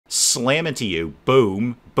slam into you.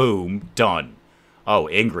 Boom, boom, done. Oh,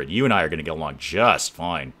 Ingrid, you and I are going to get along just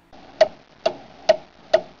fine.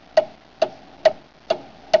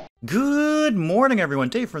 Good morning, everyone.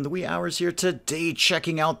 Dave from the wee hours here today,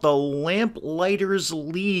 checking out the Lamplighters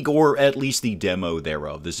League, or at least the demo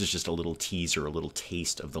thereof. This is just a little teaser, a little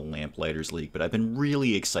taste of the Lamplighters League, but I've been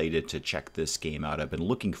really excited to check this game out. I've been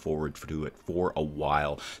looking forward to it for a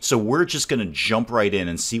while. So we're just going to jump right in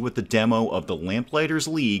and see what the demo of the Lamplighters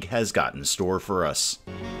League has got in store for us.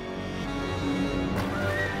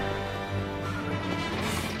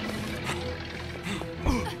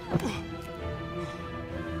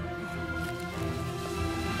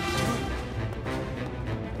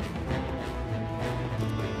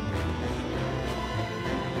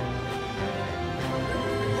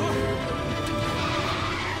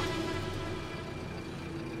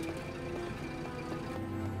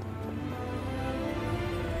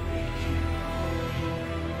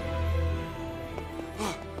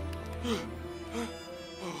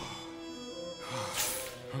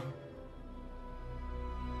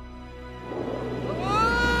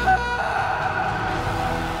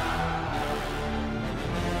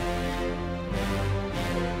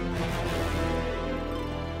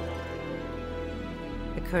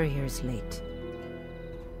 The courier's late.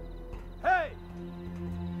 Hey!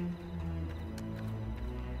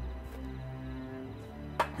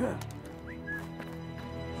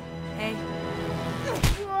 Hey.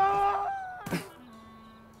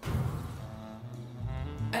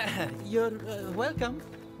 You're welcome.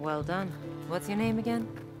 Well done. What's your name again?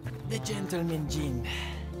 The gentleman Jin,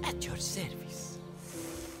 at your service.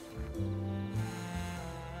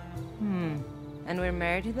 And we're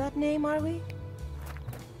married to that name, are we?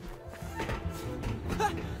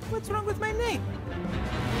 What's wrong with my name?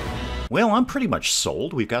 Well, I'm pretty much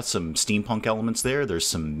sold. We've got some steampunk elements there. There's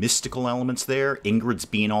some mystical elements there. Ingrid's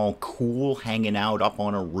being all cool, hanging out up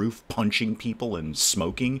on a roof, punching people and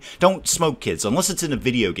smoking. Don't smoke, kids, unless it's in a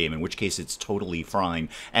video game, in which case it's totally fine.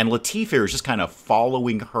 And Latif here is just kind of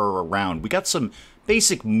following her around. We got some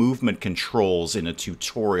basic movement controls in a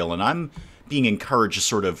tutorial, and I'm being encouraged to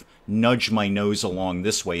sort of nudge my nose along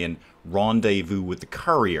this way and rendezvous with the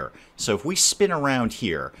courier. So if we spin around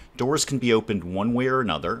here, doors can be opened one way or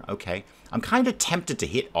another. Okay. I'm kind of tempted to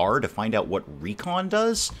hit R to find out what recon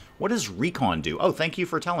does. What does recon do? Oh, thank you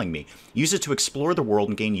for telling me. Use it to explore the world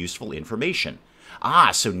and gain useful information.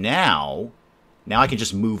 Ah, so now I can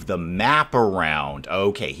just move the map around.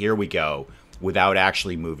 Okay, here we go. Without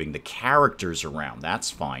actually moving the characters around. That's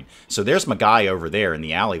fine. So there's my guy over there in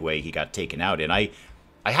the alleyway he got taken out in. I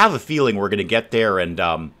have a feeling we're going to get there and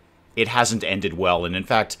it hasn't ended well. And in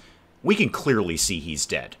fact, we can clearly see he's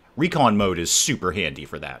dead. Recon mode is super handy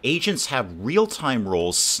for that. Agents have real-time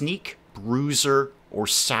roles, sneak, bruiser, or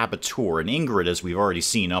saboteur. And Ingrid, as we've already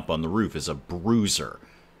seen up on the roof, is a bruiser.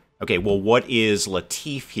 Okay, well, what is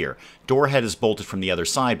Latif here? Doorhead is bolted from the other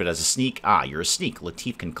side, but as a sneak, you're a sneak.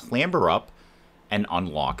 Latif can clamber up and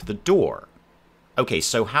unlock the door. Okay,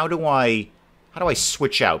 so how do I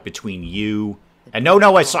switch out between you and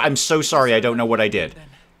I'm so sorry, I don't know what I did.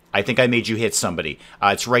 I think I made you hit somebody.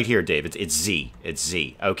 It's right here, Dave. It's Z. It's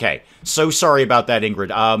Z. Okay. So sorry about that,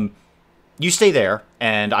 Ingrid. You stay there,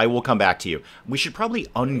 and I will come back to you. We should probably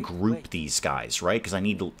ungroup these guys, right? Because I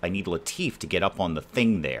need Latif to get up on the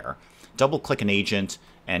thing there. Double-click an agent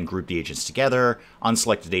and group the agents together.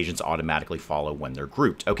 Unselected agents automatically follow when they're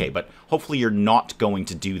grouped. Okay, but hopefully you're not going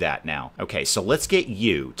to do that now. Okay, so let's get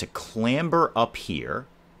you to clamber up here.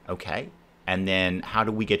 Okay. And then how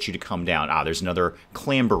do we get you to come down? There's another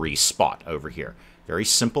clambery spot over here. Very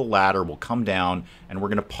simple ladder. We'll come down, and we're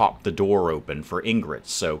going to pop the door open for Ingrid.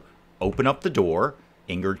 So open up the door.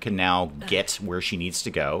 Ingrid can now get where she needs to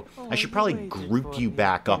go. I should probably group you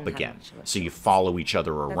back up again so you follow each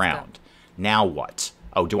other around. Now what?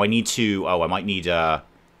 Oh, do I need to... Oh, I might need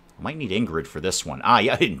Ingrid for this one.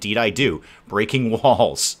 Yeah, indeed I do. Breaking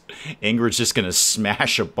walls. Ingrid's just going to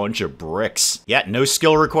smash a bunch of bricks. Yeah, no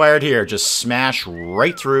skill required here. Just smash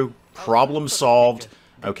right through. Problem solved.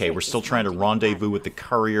 Okay, we're still trying to rendezvous with the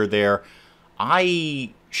courier there.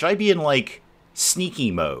 Should I be in, like,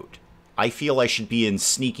 sneaky mode? I feel I should be in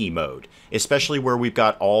sneaky mode. Especially where we've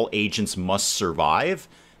got all agents must survive.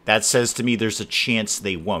 That says to me there's a chance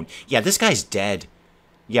they won't. Yeah, this guy's dead.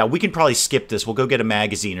 Yeah, we can probably skip this. We'll go get a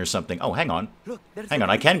magazine or something. Oh, hang on. Hang on,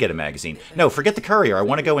 I can get a magazine. No, forget the courier. I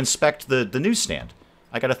want to go inspect the newsstand.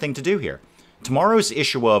 I got a thing to do here. Tomorrow's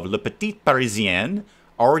issue of Le Petit Parisien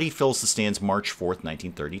already fills the stands March 4th,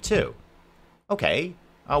 1932. Okay.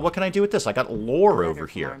 What can I do with this? I got lore A letter over from our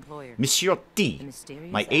here. employer. Monsieur The D.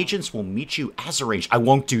 mysterious My owl. agents will meet you as arranged. I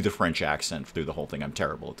won't do the French accent through the whole thing. I'm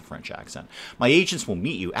terrible at the French accent. My agents will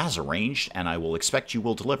meet you as arranged, and I will expect you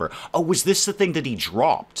will deliver. Oh, was this the thing that he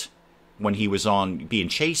dropped when he was on being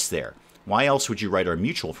chased there? Why else would you write our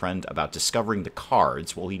mutual friend about discovering the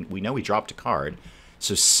cards? Well, we know he dropped a card.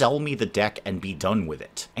 So sell me the deck and be done with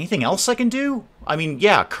it. Anything else I can do? I mean,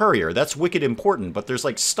 yeah, courier, that's wicked important, but there's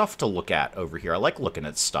like stuff to look at over here. I like looking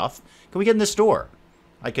at stuff. Can we get in this door?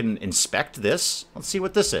 I can inspect this. Let's see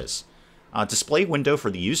what this is. Display window for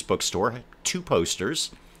the used bookstore. 2 posters.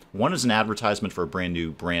 One is an advertisement for a brand new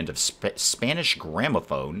brand of Spanish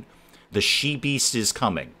gramophone. The she-beast is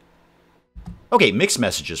coming. Okay, mixed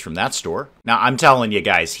messages from that store. Now, I'm telling you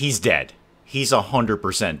guys, he's dead. He's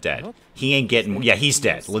 100% dead. He ain't getting... Yeah, he's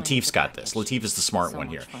dead. Latif's got this. Latif is the smart one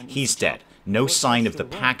here. He's dead. No sign of the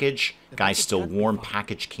package. Guy's still warm.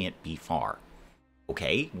 Package can't be far.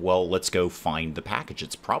 Okay, well, let's go find the package.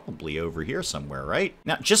 It's probably over here somewhere, right?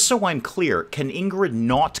 Now, just so I'm clear, can Ingrid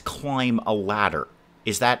not climb a ladder?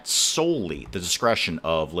 Is that solely the discretion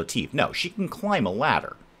of Latif? No, she can climb a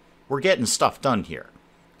ladder. We're getting stuff done here.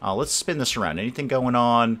 Let's spin this around. Anything going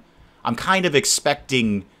on? I'm kind of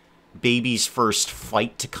expecting Baby's first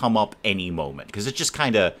fight to come up any moment, because it just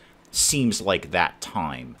kind of seems like that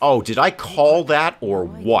time. Oh, did I call that or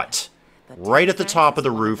what? Right at the top of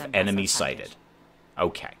the roof, enemy sighted.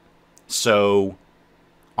 Okay. So,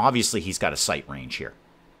 obviously he's got a sight range here.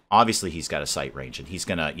 Obviously he's got a sight range, and he's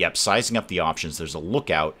gonna, yep, sizing up the options. There's a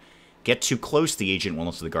lookout. Get too close, the agent will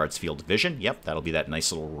enter the guard's field of vision. Yep, that'll be that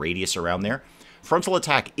nice little radius around there. Frontal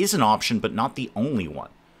attack is an option, but not the only one.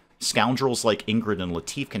 Scoundrels like Ingrid and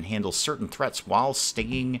Latif can handle certain threats while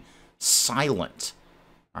staying silent.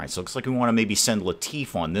 Alright, so it looks like we want to maybe send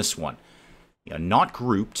Latif on this one. Yeah, not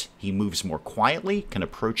grouped, he moves more quietly, can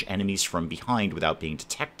approach enemies from behind without being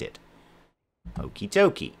detected. Okie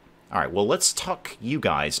dokie. Alright, well, let's tuck you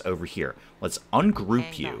guys over here. Let's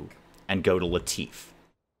ungroup you and go to Latif.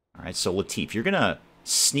 Alright, so Latif, you're going to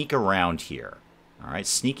sneak around here. Alright,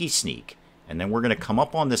 sneaky sneak. And then we're going to come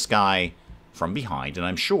up on this guy from behind, and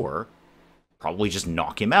I'm sure probably just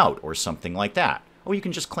knock him out or something like that. Oh, you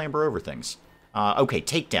can just clamber over things. Okay,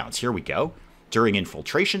 takedowns. Here we go. During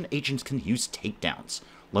infiltration, agents can use takedowns.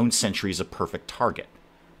 Lone Sentry is a perfect target.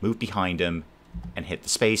 Move behind him and hit the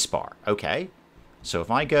space bar. Okay. So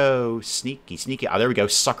if I go sneaky, sneaky... Oh, there we go.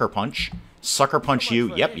 Sucker punch. Sucker punch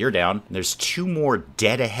you. Yep, you're down. There's 2 more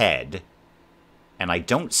dead ahead. And I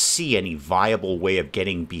don't see any viable way of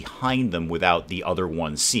getting behind them without the other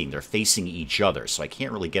one seeing. They're facing each other, so I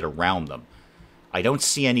can't really get around them. I don't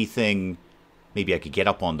see anything... Maybe I could get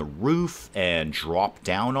up on the roof and drop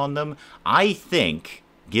down on them. I think,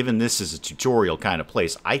 given this is a tutorial kind of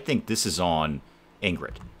place, I think this is on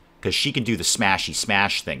Ingrid. Because she can do the smashy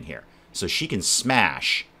smash thing here. So she can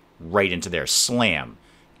smash right into there. Slam.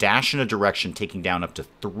 Dash in a direction, taking down up to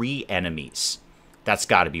 3 enemies. That's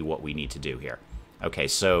got to be what we need to do here. Okay,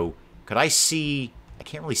 so could I see... I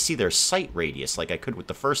can't really see their sight radius like I could with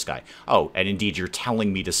the first guy. Oh, and indeed, you're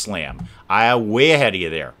telling me to slam. I'm way ahead of you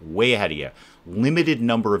there. Way ahead of you. Limited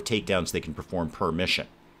number of takedowns they can perform per mission.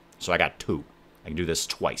 So I got 2. I can do this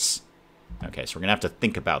twice. Okay, so we're going to have to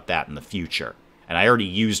think about that in the future. And I already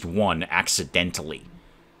used 1 accidentally.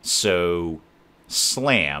 So,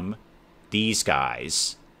 slam these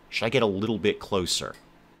guys. Should I get a little bit closer?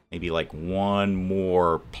 Maybe like 1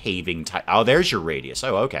 more paving type. Oh, there's your radius.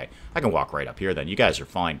 Oh, okay. I can walk right up here then. You guys are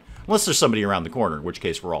fine. Unless there's somebody around the corner, in which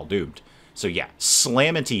case we're all doomed. So yeah,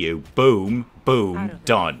 slam into you. Boom, boom,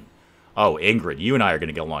 done. Oh, Ingrid, you and I are going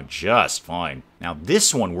to get along just fine. Now,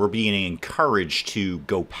 this one we're being encouraged to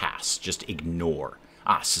go past. Just ignore.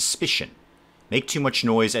 Ah, suspicion. Make too much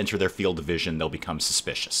noise, enter their field of vision, they'll become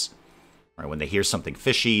suspicious. All right, when they hear something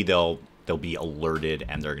fishy, they'll be alerted,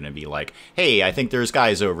 and they're going to be like, hey, I think there's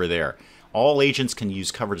guys over there. All agents can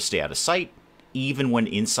use cover to stay out of sight, even when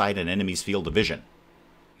inside an enemy's field of vision.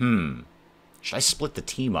 Should I split the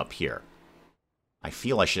team up here? I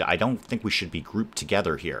feel I should. I don't think we should be grouped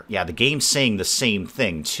together here. Yeah, the game's saying the same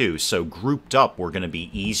thing, too, so grouped up, we're going to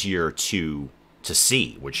be easier to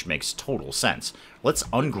see, which makes total sense. Let's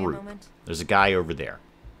ungroup. There's a guy over there.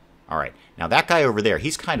 All right, now that guy over there,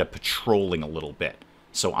 he's kind of patrolling a little bit.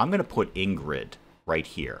 So I'm going to put Ingrid right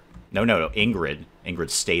here. No, Ingrid. Ingrid,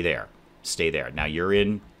 stay there. Stay there. Now you're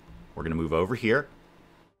in. We're going to move over here.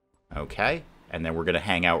 Okay. And then we're going to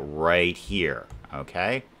hang out right here.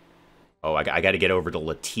 Okay. Oh, I got to get over to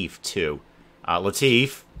Latif, too.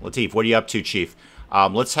 Latif, what are you up to, Chief?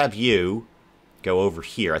 Let's have you go over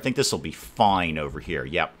here. I think this will be fine over here.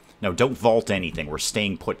 Yep. No, don't vault anything. We're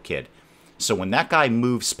staying put, kid. So when that guy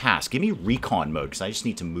moves past, give me recon mode, because I just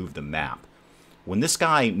need to move the map. When this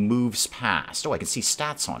guy moves past, oh, I can see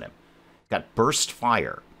stats on him. Got burst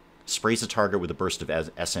fire. Sprays a target with a burst of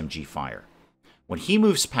SMG fire. When he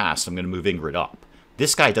moves past, I'm going to move Ingrid up.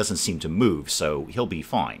 This guy doesn't seem to move, so he'll be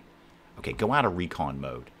fine. Okay, go out of recon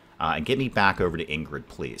mode. And get me back over to Ingrid,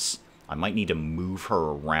 please. I might need to move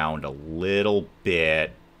her around a little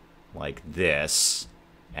bit, like this.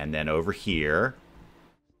 And then over here.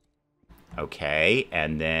 Okay,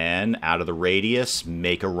 and then out of the radius,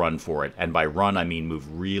 make a run for it. And by run, I mean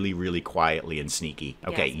move really, really quietly and sneaky.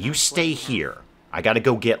 Okay, you stay here. I gotta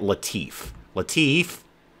go get Latif. Latif,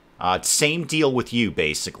 same deal with you,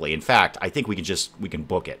 basically. In fact, I think we can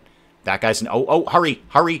book it. That guy's hurry,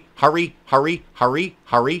 hurry, hurry, hurry, hurry,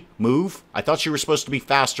 hurry, move. I thought you were supposed to be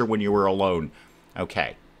faster when you were alone.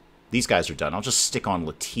 Okay, these guys are done. I'll just stick on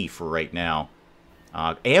Latif for right now.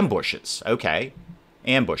 Ambushes, okay.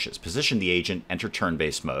 Ambushes. Position the agent. Enter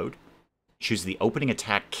turn-based mode. Choose the opening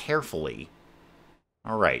attack carefully.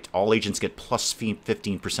 Alright. All agents get plus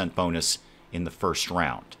 15% bonus in the first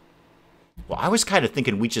round. Well, I was kind of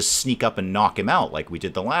thinking we just sneak up and knock him out like we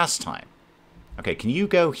did the last time. Okay, can you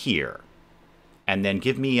go here? And then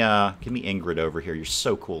give me Ingrid over here. You're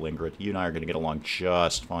so cool, Ingrid. You and I are going to get along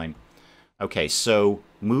just fine. Okay, so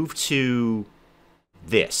move to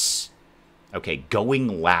this. Okay,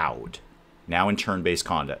 going loud. Now in turn-based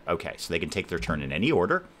combat. Okay, so they can take their turn in any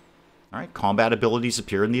order. All right, combat abilities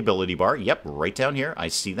appear in the ability bar. Yep, right down here. I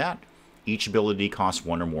see that. Each ability costs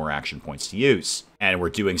 1 or more action points to use. And we're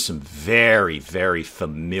doing some very, very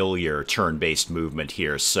familiar turn-based movement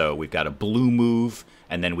here. So we've got a blue move,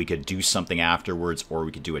 and then we could do something afterwards, or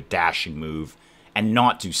we could do a dashing move and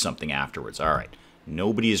not do something afterwards. All right,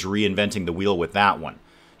 nobody is reinventing the wheel with that one.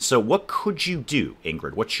 So what could you do,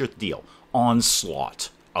 Ingrid? What's your deal? Onslaught.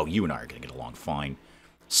 Oh, you and I are going to get along fine.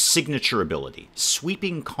 Signature ability.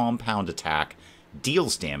 Sweeping compound attack.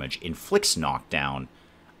 Deals damage. Inflicts knockdown.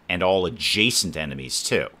 And all adjacent enemies,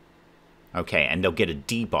 too. Okay, and they'll get a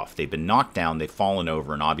debuff. They've been knocked down, they've fallen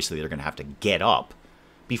over, and obviously they're going to have to get up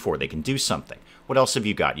before they can do something. What else have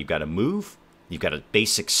you got? You've got a move. You've got a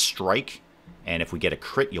basic strike. And if we get a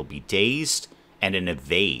crit, you'll be dazed. And an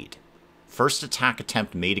evade. First attack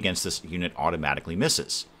attempt made against this unit automatically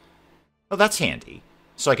misses. Oh, that's handy.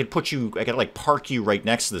 So I could like park you right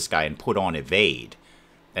next to this guy and put on evade.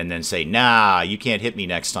 And then say, nah, you can't hit me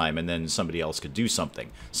next time, and then somebody else could do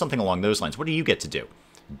something. Something along those lines. What do you get to do?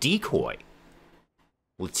 Decoy.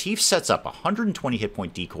 Latif sets up a 120 hit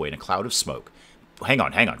point decoy in a cloud of smoke. Hang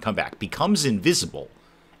on, come back. Becomes invisible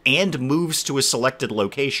and moves to a selected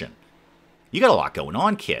location. You got a lot going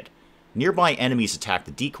on, kid. Nearby enemies attack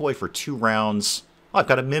the decoy for 2 rounds. Oh, I've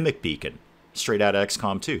got a mimic beacon. Straight out of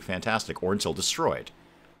XCOM 2. Fantastic. Or until destroyed.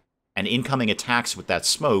 And incoming attacks with that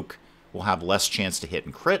smoke will have less chance to hit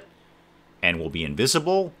and crit, and will be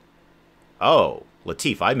invisible. Oh,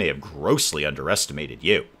 Latif, I may have grossly underestimated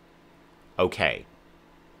you. Okay.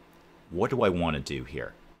 What do I want to do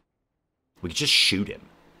here? We could just shoot him.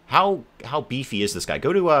 How beefy is this guy?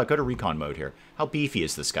 Go to recon mode here. How beefy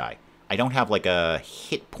is this guy? I don't have like a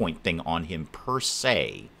hit point thing on him per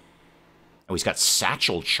se. Oh, he's got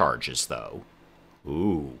satchel charges though.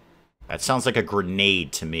 Ooh. That sounds like a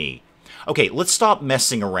grenade to me. Okay, let's stop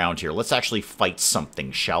messing around here. Let's actually fight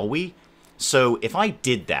something, shall we? So, if I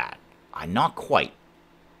did that, not quite.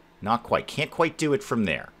 Not quite. Can't quite do it from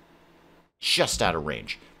there. Just out of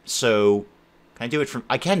range. So, can I do it from...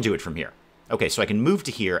 I can do it from here. Okay, so I can move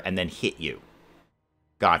to here and then hit you.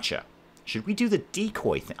 Gotcha. Should we do the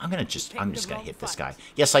decoy thing? I'm just gonna hit this guy.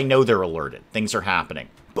 Yes, I know they're alerted. Things are happening.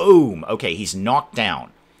 Boom! Okay, he's knocked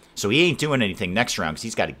down. So he ain't doing anything next round because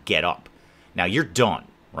he's got to get up. Now, you're done,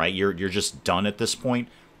 right? You're just done at this point.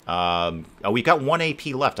 Oh, we've got 1 AP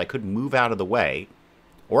left. I could move out of the way.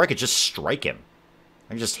 Or I could just strike him.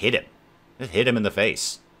 I could just hit him. Just hit him in the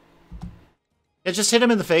face. Yeah, just hit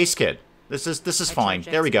him in the face, kid. This is fine.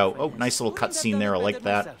 There we go. Oh, nice little cutscene there. I like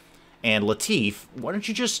that. And Latif, why don't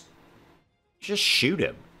you just shoot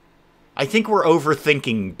him? I think we're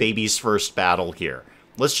overthinking baby's first battle here.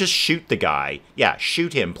 Let's just shoot the guy. Yeah,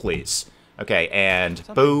 shoot him, please. Okay, and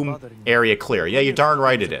boom, area clear. Yeah, you're darn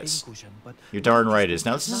right it is. You're darn right it is.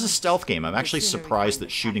 Now, this is a stealth game. I'm actually surprised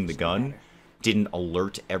that shooting the gun didn't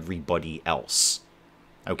alert everybody else.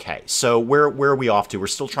 Okay, so where are we off to? We're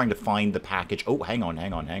still trying to find the package. Oh, hang on.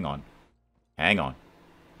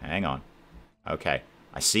 Okay,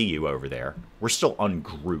 I see you over there. We're still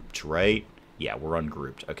ungrouped, right? Yeah, we're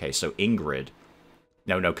ungrouped. Okay, so Ingrid.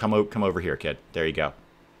 No, come over here, kid. There you go.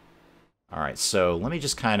 Alright, so let me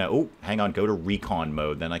just kind of... Oh, hang on, go to recon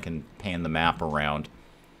mode. Then I can pan the map around.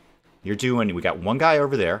 We got 1 guy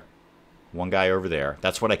over there. One guy over there.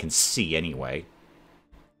 That's what I can see anyway.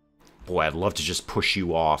 Boy, I'd love to just push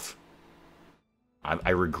you off.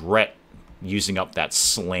 I regret using up that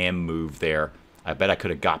slam move there. I bet I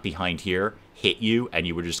could have got behind here, hit you, and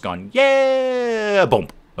you would have just gone, yeah,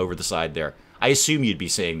 bump, over the side there. I assume you'd be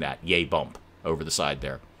saying that, yay, bump, over the side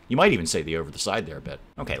there. You might even say the over the side there a bit.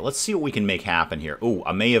 Okay, let's see what we can make happen here. Oh,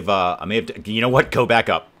 I may have, you know what? Go back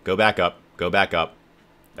up. Go back up. Go back up.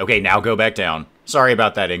 Okay, now go back down. Sorry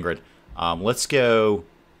about that, Ingrid. Let's go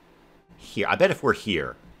here. I bet if we're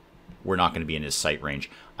here, we're not going to be in his sight range.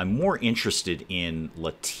 I'm more interested in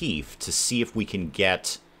Latif to see if we can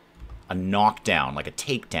get a knockdown, like a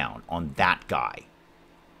takedown, on that guy.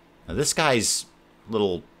 Now, this guy's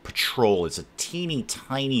little patrol is a teeny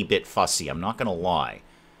tiny bit fussy, I'm not going to lie.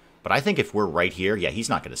 But I think if we're right here, yeah, he's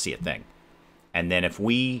not going to see a thing. And then if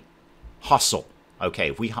we hustle, okay,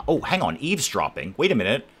 if we... Oh, hang on, eavesdropping. Wait a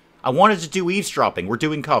minute. I wanted to do eavesdropping. We're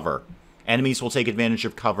doing cover. Enemies will take advantage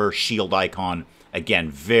of cover, shield icon.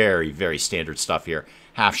 Again, very, very standard stuff here.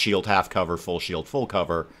 Half shield, half cover, full shield, full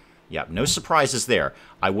cover. Yeah, no surprises there.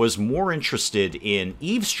 I was more interested in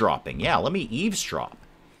eavesdropping. Yeah, let me eavesdrop.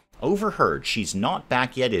 Overheard. She's not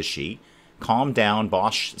back yet, is she? Calm down.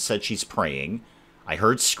 Boss said she's praying. I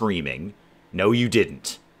heard screaming. No, you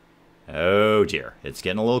didn't. Oh, dear. It's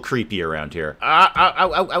getting a little creepy around here. I'm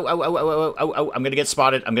going to get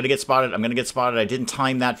spotted. I'm going to get spotted. I'm going to get spotted. I didn't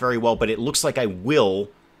time that very well, but it looks like I will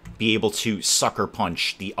be able to sucker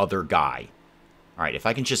punch the other guy. All right, if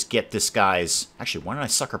I can just get this guy's... Actually, why don't I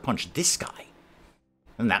sucker punch this guy?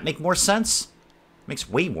 Doesn't that make more sense? Makes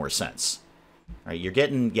way more sense. All right, you're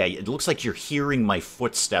getting... Yeah, it looks like you're hearing my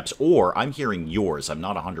footsteps, or I'm hearing yours. I'm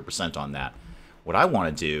not 100% on that. What I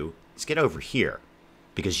want to do is get over here,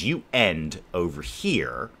 because you end over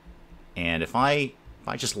here, and if I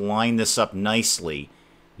just line this up nicely,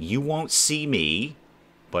 you won't see me,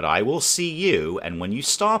 but I will see you, and when you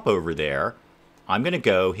stop over there, I'm going to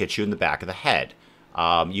go hit you in the back of the head.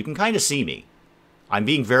 You can kind of see me. I'm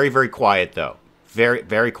being very, very quiet, though. Very,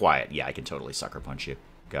 very quiet. Yeah, I can totally sucker punch you.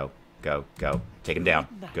 Go, go, go. Take him down.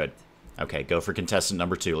 Good. Okay, go for contestant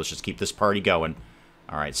number 2. Let's just keep this party going.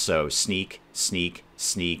 All right, so sneak, sneak,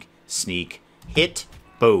 sneak, sneak, hit,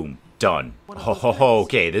 boom, done. Oh,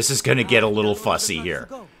 okay, this is going to get a little fussy here.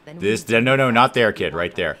 No, not there, kid,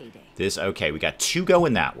 right there. Okay, we got 2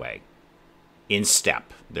 going that way. In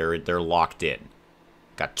step. They're locked in.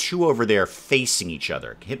 Got 2 over there facing each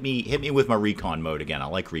other. Hit me with my recon mode again. I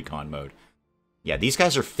like recon mode. Yeah, these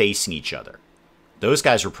guys are facing each other. Those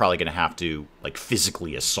guys are probably going to have to, like,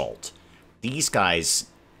 physically assault. These guys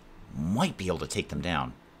might be able to take them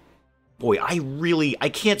down. Boy, I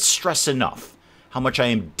can't stress enough how much I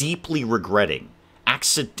am deeply regretting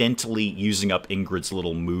accidentally using up Ingrid's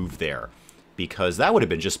little move there, because that would have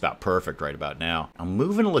been just about perfect right about now. I'm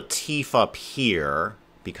moving Latif up here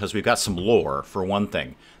because we've got some lore, for one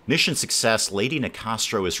thing. Mission success, Lady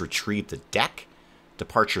Nicastro has retrieved the deck.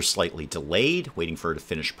 Departure slightly delayed, waiting for her to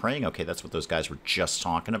finish praying. Okay, that's what those guys were just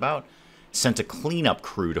talking about. Sent a cleanup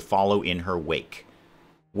crew to follow in her wake.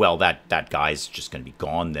 Well, that guy's just going to be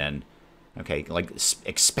gone then. Okay, like,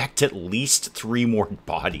 expect at least 3 more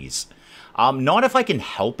bodies. Not if I can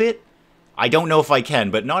help it. I don't know if I can,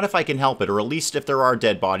 but not if I can help it. Or at least if there are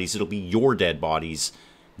dead bodies, it'll be your dead bodies,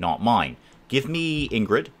 not mine. Give me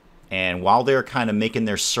Ingrid. And while they're kind of making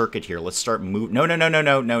their circuit here, let's start moving.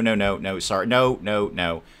 No, sorry. No.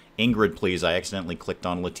 Ingrid, please. I accidentally clicked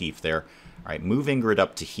on Latif there. All right, move Ingrid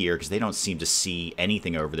up to here, because they don't seem to see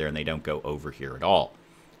anything over there, and they don't go over here at all.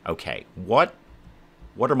 Okay, what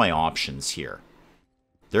are my options here?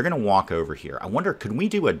 They're going to walk over here. I wonder, could we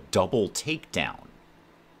do a double takedown?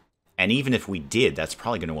 And even if we did, that's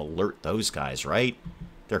probably going to alert those guys, right?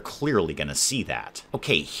 They're clearly going to see that.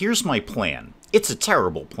 Okay, here's my plan. It's a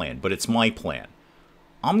terrible plan, but it's my plan.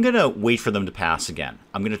 I'm going to wait for them to pass again.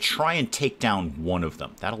 I'm going to try and take down one of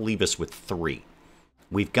them. That'll leave us with 3.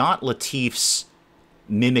 We've got Latif's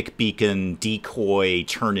mimic beacon, decoy,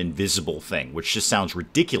 turn invisible thing, which just sounds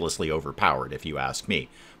ridiculously overpowered if you ask me.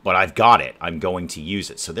 But I've got it. I'm going to use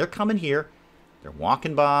it. So they're coming here. They're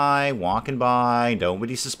walking by.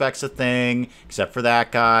 Nobody suspects a thing except for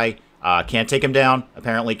that guy. Can't take him down.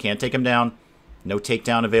 Apparently can't take him down. No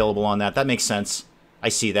takedown available on that. That makes sense. I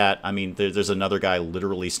see that. I mean, there's another guy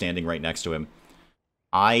literally standing right next to him.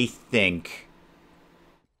 I think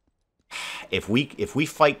if we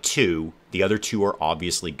fight 2, the other 2 are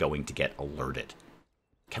obviously going to get alerted.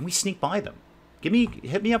 Can we sneak by them?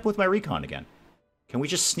 Hit me up with my recon again. Can we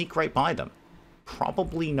just sneak right by them?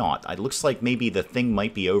 Probably not. It looks like maybe the thing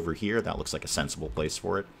might be over here. That looks like a sensible place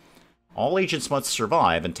for it. All agents must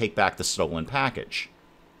survive and take back the stolen package.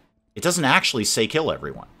 It doesn't actually say kill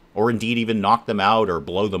everyone. or indeed even knock them out or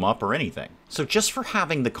blow them up or anything. So just for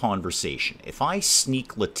having the conversation, if I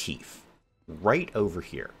sneak Latif right over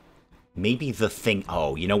here, maybe the thing...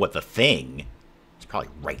 Oh, you know what? The thing is probably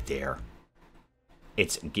right there.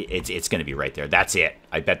 It's going to be right there. That's it.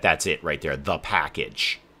 I bet that's it right there. The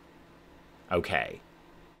package. Okay.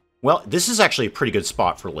 Well, this is actually a pretty good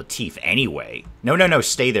spot for Latif anyway. No.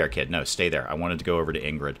 Stay there, kid. No, stay there. I wanted to go over to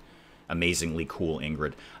Ingrid. Amazingly cool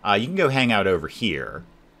Ingrid. You can go hang out over here.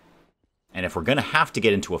 And if we're going to have to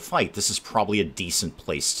get into a fight, this is probably a decent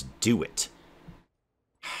place to do it.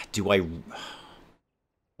 Do I...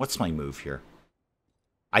 What's my move here?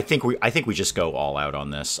 I think we just go all out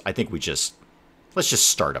on this. I think we just... Let's just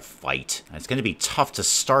start a fight. It's going to be tough to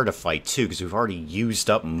start a fight, too, because we've already used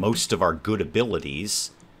up most of our good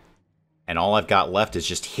abilities. And all I've got left is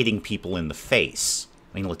just hitting people in the face.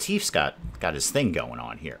 I mean, Latif's got his thing going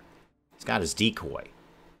on here. He's got his decoy.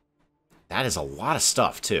 That is a lot of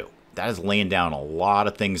stuff, too. That is laying down a lot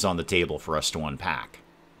of things on the table for us to unpack.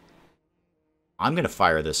 I'm going to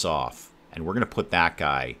fire this off, and we're going to put that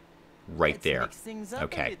guy right there.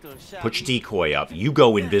 Okay. Put your decoy up. You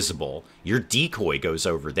go invisible. Your decoy goes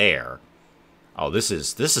over there. Oh, this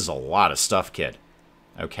is a lot of stuff, kid.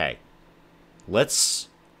 Okay. Let's...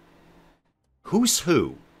 Who's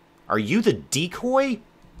who? Are you the decoy?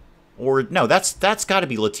 Or, no, that's got to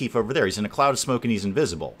be Latif over there. He's in a cloud of smoke and he's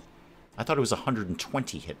invisible. I thought it was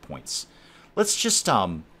 120 hit points. Let's just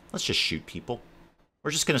shoot people.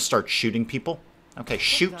 We're just going to start shooting people. Okay,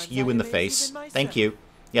 shoot you in the face. Thank you.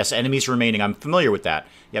 Yes, enemies remaining. I'm familiar with that.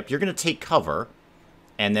 Yep, you're going to take cover.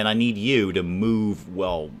 And then I need you to move,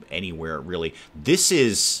 well, anywhere, really. This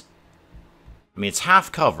is... I mean, it's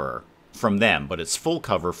half cover from them, but it's full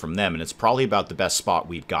cover from them. And it's probably about the best spot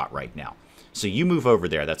we've got right now. So you move over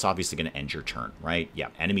there. That's obviously going to end your turn, right? Yeah,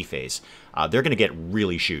 enemy phase. They're going to get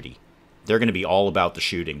really shooty. They're going to be all about the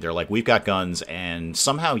shooting. They're like, we've got guns, and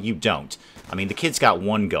somehow you don't. I mean, the kid's got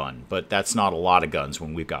one gun, but that's not a lot of guns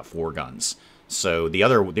when we've got 4 guns. So the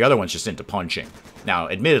other one's just into punching. Now,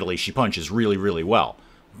 admittedly, she punches really, really well,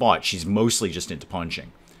 but she's mostly just into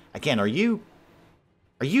punching. Again, are you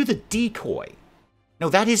the decoy? No,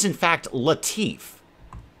 that is, in fact, Latif.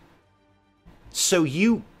 So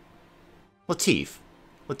you... Latif,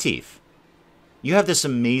 you have this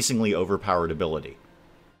amazingly overpowered ability.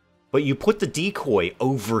 But you put the decoy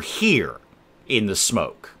over here in the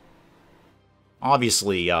smoke.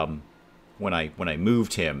 Obviously, when I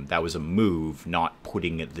moved him, that was a move, not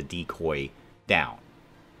putting the decoy down.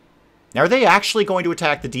 Now, are they actually going to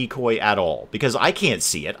attack the decoy at all? Because I can't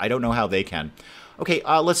see it. I don't know how they can. Okay,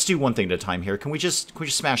 let's do one thing at a time here. Can we just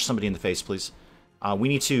smash somebody in the face, please? We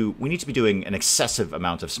need to be doing an excessive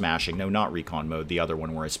amount of smashing. No, not recon mode. The other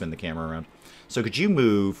one where I spin the camera around. So could you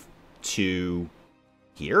move to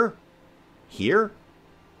here? Here?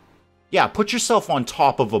 Yeah, put yourself on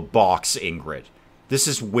top of a box, Ingrid. This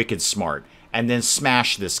is wicked smart. And then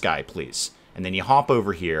smash this guy, please. And then you hop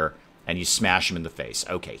over here and you smash him in the face.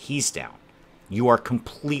 Okay, he's down. You are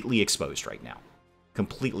completely exposed right now.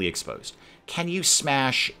 Completely exposed. Can you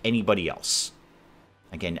smash anybody else?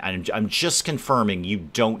 Again, I'm just confirming you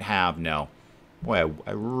don't have... No. Boy,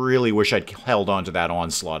 I really wish I'd held on to that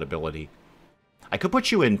onslaught ability. I could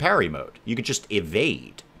put you in parry mode. You could just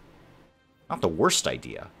evade. Not the worst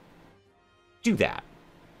idea. Do that.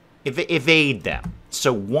 Evade them.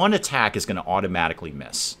 So one attack is going to automatically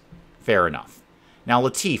miss. Fair enough. Now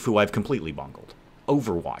Latif, who I've completely bungled.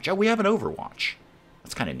 Overwatch. Oh, we have an Overwatch.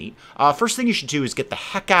 That's kind of neat. First thing you should do is get the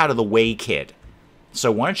heck out of the way, kid.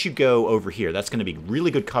 So why don't you go over here? That's going to be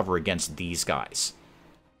really good cover against these guys.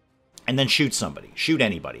 And then shoot somebody. Shoot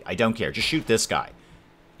anybody. I don't care. Just shoot this guy.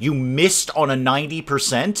 You missed on a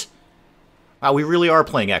 90%? Wow, we really are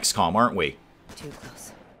playing XCOM, aren't we? Too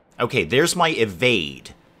close. Okay, there's my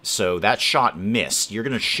evade. So that shot missed. You're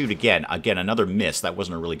going to shoot again. Again, another miss. That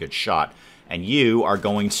wasn't a really good shot. And you are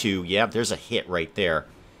going to... Yeah, there's a hit right there.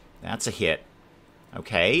 That's a hit.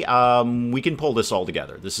 Okay, we can pull this all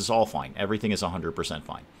together. This is all fine. Everything is 100%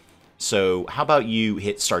 fine. So how about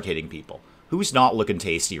you start hitting people? Who's not looking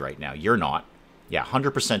tasty right now? You're not. Yeah,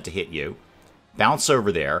 100% to hit you. Bounce over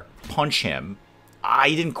there. Punch him.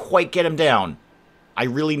 I didn't quite get him down. I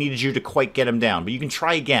really needed you to quite get him down. But you can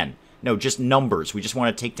try again. No, just numbers. We just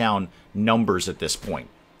want to take down numbers at this point.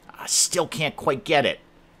 I still can't quite get it.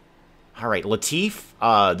 All right,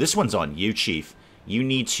 Latif. This one's on you, Chief. You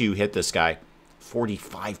need to hit this guy.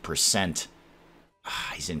 45%.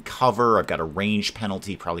 He's in cover. I've got a range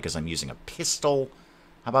penalty, probably because I'm using a pistol.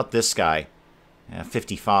 How about this guy?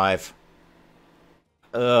 55.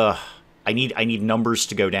 I need numbers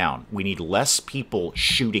to go down. We need less people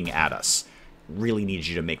shooting at us. Really need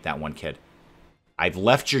you to make that one, kid. I've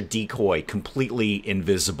left your decoy completely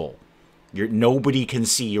invisible. Nobody can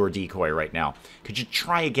see your decoy right now. Could you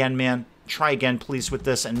try again, man? Try again, please, with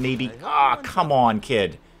this, and maybe... Ah, come on,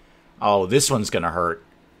 kid. Oh, this one's gonna hurt.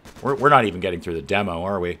 We're not even getting through the demo,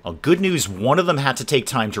 are we? Well, good news, one of them had to take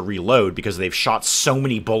time to reload because they've shot so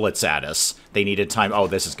many bullets at us. They needed time. Oh,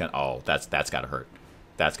 this is gonna... Oh, that's gotta hurt.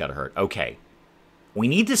 That's gotta hurt. Okay. We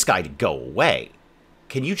need this guy to go away.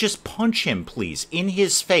 Can you just punch him, please, in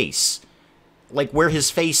his face? Like where his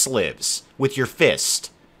face lives, with your fist.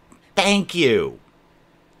 Thank you.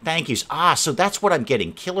 Thank you. Ah, so that's what I'm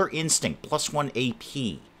getting. Killer Instinct, +1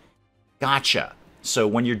 AP. Gotcha. So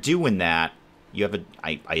when you're doing that, you have,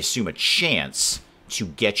 I assume, a chance to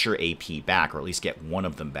get your AP back, or at least get one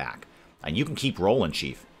of them back. And you can keep rolling,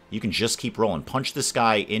 Chief. You can just keep rolling. Punch this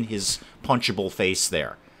guy in his punchable face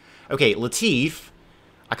there. Okay, Latif,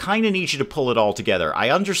 I kind of need you to pull it all together. I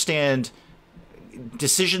understand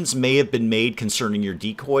decisions may have been made concerning your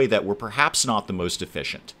decoy that were perhaps not the most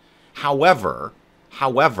efficient. However,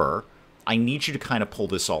 I need you to kind of pull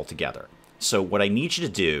this all together. So what I need you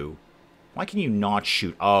to do... Why can you not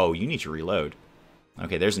shoot? Oh, you need to reload.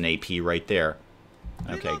 Okay, there's an AP right there.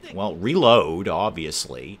 Okay, well, reload,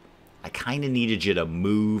 obviously. I kind of needed you to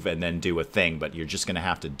move and then do a thing, but you're just going to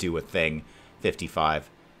have to do a thing. 55.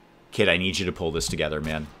 Kid, I need you to pull this together,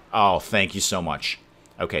 man. Oh, thank you so much.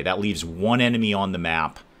 Okay, that leaves one enemy on the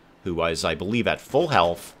map who was, I believe, at full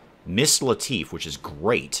health. Missed Latif, which is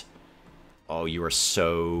great. Oh, you are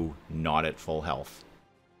so not at full health.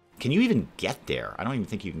 Can you even get there? I don't even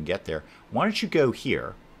think you can get there. Why don't you go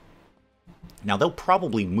here? Now, they'll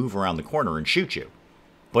probably move around the corner and shoot you.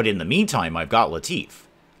 But in the meantime, I've got Latif.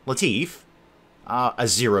 Latif, a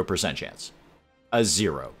 0% chance. A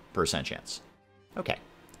 0% chance. Okay.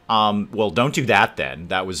 Well, don't do that then.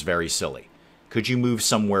 That was very silly. Could you move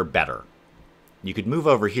somewhere better? You could move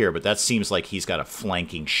over here, but that seems like he's got a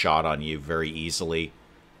flanking shot on you very easily.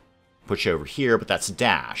 Put you over here, but that's a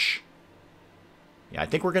dash. Yeah, I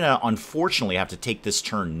think we're going to, unfortunately, have to take this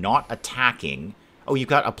turn not attacking. Oh, you've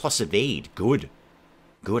got a plus evade. Good.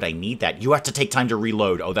 Good, I need that. You have to take time to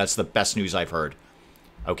reload. Oh, that's the best news I've heard.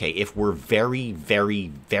 Okay, if we're very, very,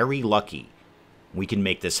 very lucky, we can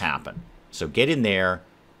make this happen. So get in there,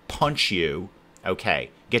 punch you.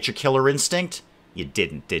 Okay, get your killer instinct? You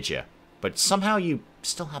didn't, did you? But somehow you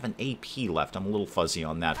still have an AP left. I'm a little fuzzy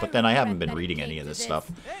on that, but then I haven't been reading any of this stuff.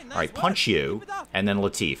 All right, punch you, and then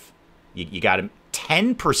Latif. You got him.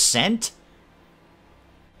 10%?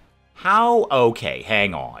 How? Okay,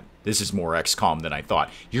 hang on. This is more XCOM than I thought.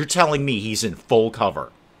 You're telling me he's in full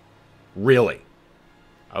cover. Really?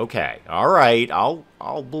 Okay, all right.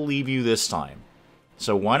 I'll believe you this time.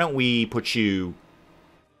 So why don't we put you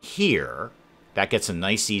here? That gets a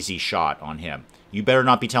nice, easy shot on him. You better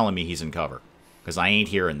not be telling me he's in cover, because I ain't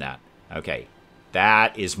hearing that. Okay,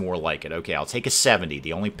 that is more like it. Okay, I'll take a 70.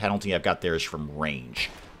 The only penalty I've got there is from range.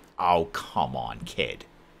 Oh, come on, kid.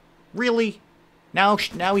 Really? Now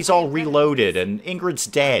he's all reloaded, and Ingrid's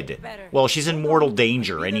dead. Well, she's in mortal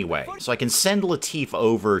danger anyway. So I can send Latif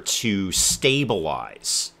over to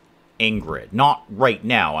stabilize Ingrid. Not right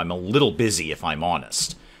now. I'm a little busy, if I'm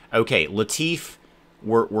honest. Okay, Latif,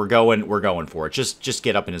 we're going for it. Just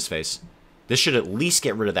get up in his face. This should at least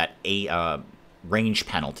get rid of that range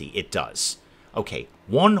penalty. It does. Okay,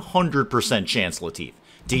 100% chance, Latif.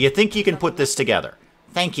 Do you think you can put this together?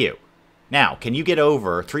 Thank you. Now, can you get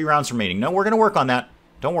over? 3 rounds remaining. No, we're going to work on that.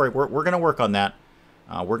 Don't worry, we're going to work on that.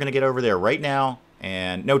 We're going to get over there right now.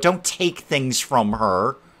 And no, don't take things from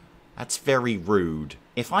her. That's very rude.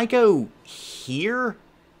 If I go here...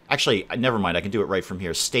 Actually, never mind. I can do it right from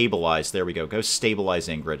here. Stabilize. There we go. Go stabilize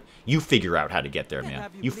Ingrid. You figure out how to get there, man.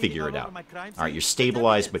 You figure it out. All right, you're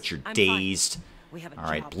stabilized, but you're dazed. All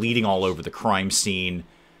right, bleeding all over the crime scene.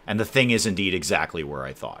 And the thing is indeed exactly where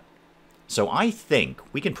I thought. So I think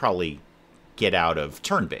we can probably get out of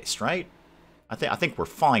turn-based, right? I think we're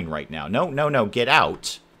fine right now. No, get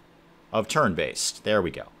out of turn-based. There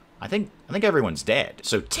we go. I think everyone's dead.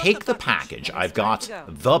 So take the package. I've got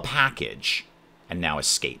the package. And now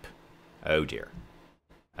escape. Oh dear.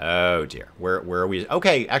 Oh dear. Where are we?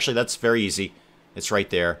 Okay, actually that's very easy. It's right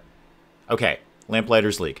there. Okay,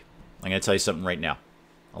 Lamplighters League. I'm going to tell you something right now.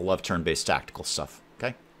 I love turn-based tactical stuff,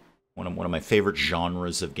 okay? One of my favorite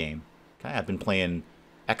genres of game. Okay, I've been playing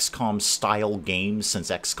XCOM-style games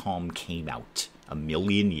since XCOM came out a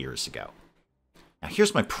million years ago. Now,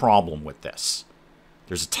 here's my problem with this.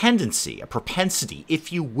 There's a tendency, a propensity,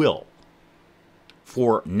 if you will,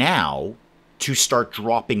 for now to start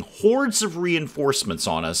dropping hordes of reinforcements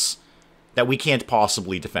on us that we can't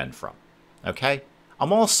possibly defend from. Okay?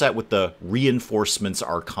 I'm all set with the reinforcements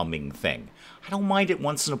are coming thing. I don't mind it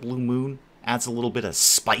once in a blue moon. adds a little bit of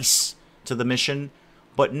spice to the mission,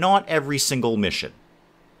 but not every single mission.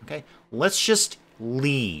 Okay? Let's just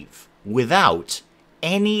leave without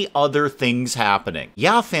any other things happening.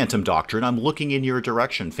 Yeah, Phantom Doctrine, I'm looking in your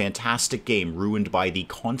direction. Fantastic game, ruined by the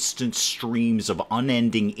constant streams of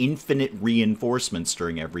unending, infinite reinforcements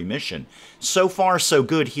during every mission. So far, so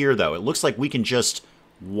good here, though. It looks like we can just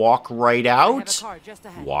walk right out.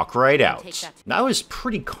 Walk right out. I was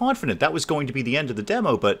pretty confident that was going to be the end of the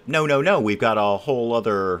demo, but no. We've got a whole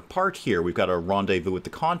other part here. We've got a rendezvous with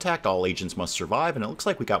the contact. All agents must survive, and it looks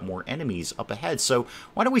like we got more enemies up ahead. So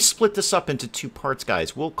why don't we split this up into 2 parts,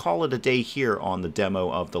 guys? We'll call it a day here on the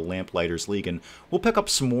demo of the Lamplighters League, and we'll pick up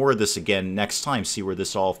some more of this again next time, see where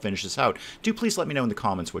this all finishes out. Do please let me know in the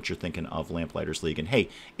comments what you're thinking of Lamplighters League, and hey,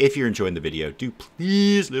 if you're enjoying the video, do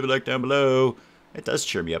please leave a like down below. It does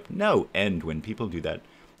cheer me up. No end when people do that.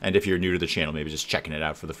 And if you're new to the channel, maybe just checking it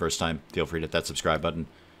out for the first time, feel free to hit that subscribe button.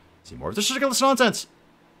 See more of this ridiculous nonsense.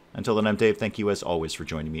 Until then, I'm Dave. Thank you, as always, for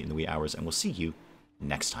joining me in the wee hours, and we'll see you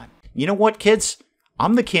next time. You know what, kids?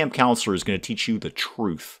 I'm the camp counselor who's going to teach you the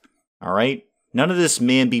truth. All right? None of this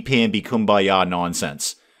mamby-pamby kumbaya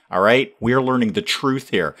nonsense. All right? We're learning the truth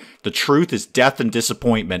here. The truth is death and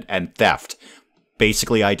disappointment and theft.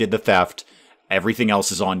 Basically, I did the theft. Everything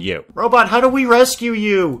else is on you. Robot, how do we rescue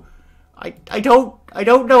you? I don't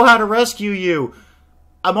know how to rescue you.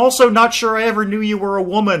 I'm also not sure I ever knew you were a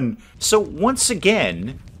woman. So once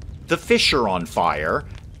again, the fish are on fire,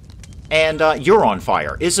 and you're on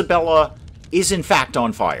fire. Isabella is in fact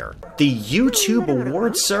on fire. The YouTube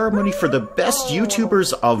awards ceremony for the best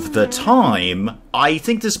YouTubers of the time. I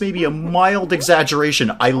think this may be a mild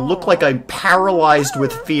exaggeration. I look like I'm paralyzed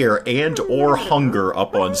with fear and or hunger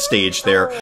up on stage there.